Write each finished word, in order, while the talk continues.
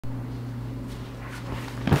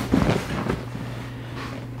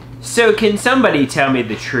So can somebody tell me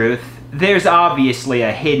the truth? There's obviously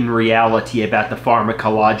a hidden reality about the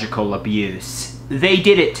pharmacological abuse. They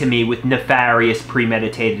did it to me with nefarious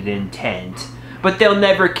premeditated intent, but they'll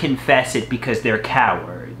never confess it because they're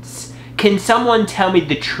cowards. Can someone tell me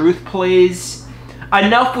the truth, please?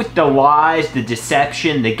 Enough with the lies, the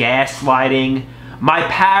deception, the gaslighting. My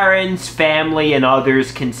parents, family, and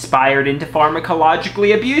others conspired into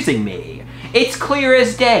pharmacologically abusing me. It's clear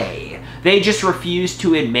as day. They just refuse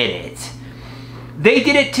to admit it. They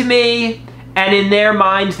did it to me, and in their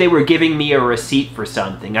minds they were giving me a receipt for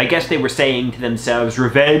something. I guess they were saying to themselves,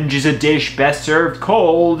 revenge is a dish best served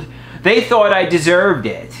cold. They thought I deserved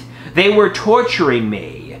it. They were torturing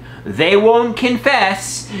me. They won't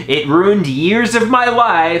confess. It ruined years of my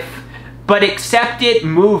life. But accept it,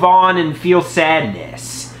 move on, and feel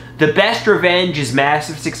sadness. The best revenge is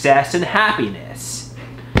massive success and happiness.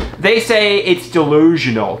 They say it's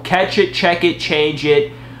delusional. Catch it, check it, change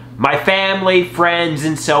it. My family, friends,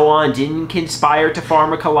 and so on didn't conspire to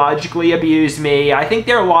pharmacologically abuse me. I think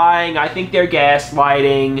they're lying. I think they're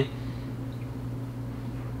gaslighting.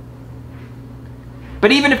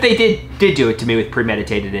 But even if they did do it to me with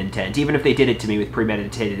premeditated intent, even if they did it to me with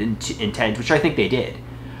premeditated intent, which I think they did,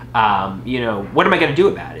 you know, what am I going to do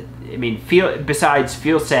about it? I mean, besides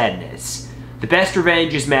feel sadness. The best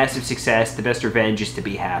revenge is massive success. The best revenge is to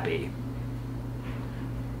be happy.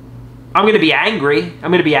 I'm going to be angry.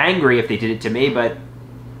 I'm going to be angry if they did it to me, but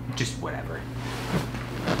just whatever.